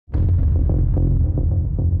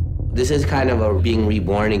This is kind of a being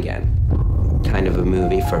reborn again kind of a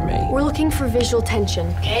movie for me. We're looking for visual tension.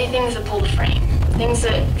 Okay, things that pull the frame. Things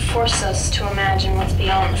that force us to imagine what's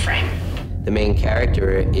beyond the frame. The main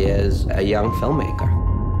character is a young filmmaker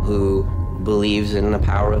who believes in the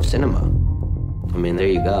power of cinema. I mean, there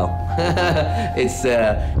you go. It's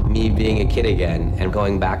me being a kid again and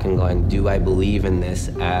going back and going, do I believe in this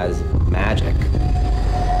as magic?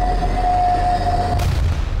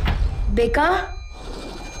 ¿Beca?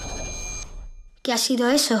 ¿Qué ha sido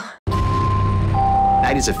eso?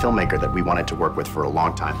 He's a filmmaker that we wanted to work with for a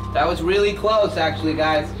long time. That was really close, actually,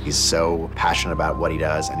 guys. He's so passionate about what he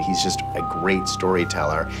does, and he's just a great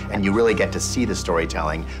storyteller, and you really get to see the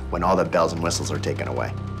storytelling when all the bells and whistles are taken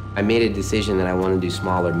away. I made a decision that I want to do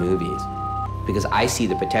smaller movies because I see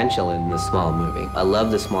the potential in the small movie. I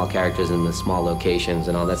love the small characters and the small locations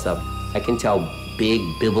and all that stuff. I can tell big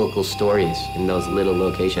biblical stories in those little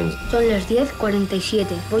locations. Son las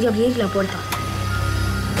 10:47. Voy a abrir la puerta.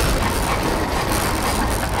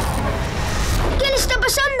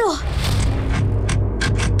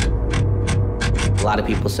 A lot of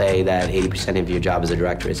people say that 80% of your job as a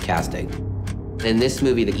director is casting. In this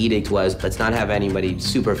movie, the edict was, let's not have anybody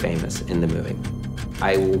super famous in the movie.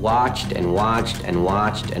 I watched and watched and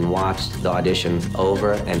watched and watched the auditions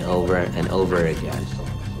over and over and over again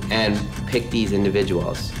and picked these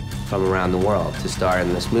individuals from around the world to star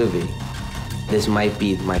in this movie. This might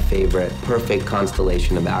be my favorite, perfect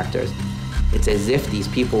constellation of actors. It's as if these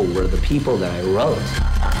people were the people that I wrote.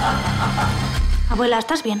 Abuela,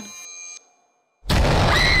 ¿estás bien?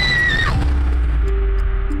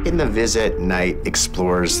 In The Visit, Knight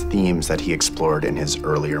explores themes that he explored in his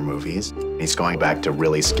earlier movies. He's going back to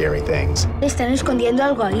really scary things. Están escondiendo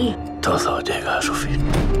algo ahí. Todo llega a su fin.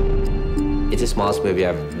 It's the smallest movie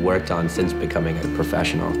I've worked on since becoming a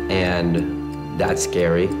professional. And that's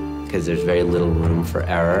scary because there's very little room for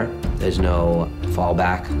error. There's no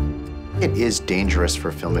fallback. It is dangerous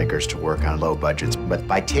for filmmakers to work on low budgets, but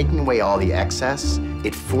by taking away all the excess,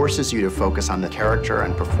 it forces you to focus on the character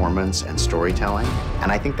and performance and storytelling.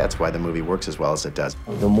 And I think that's why the movie works as well as it does.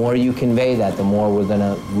 The more you convey that, the more we're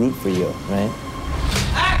gonna root for you, right?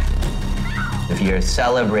 If you're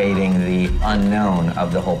celebrating the unknown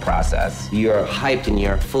of the whole process, you're hyped and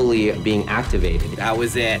you're fully being activated. That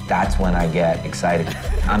was it. That's when I get excited.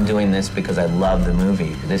 I'm doing this because I love the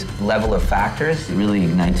movie. This level of factors really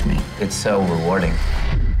ignites me. It's so rewarding.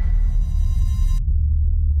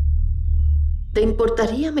 ¿Te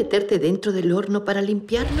importaría meterte dentro del horno para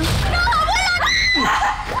limpiarlo? ¡No,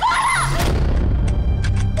 abuela!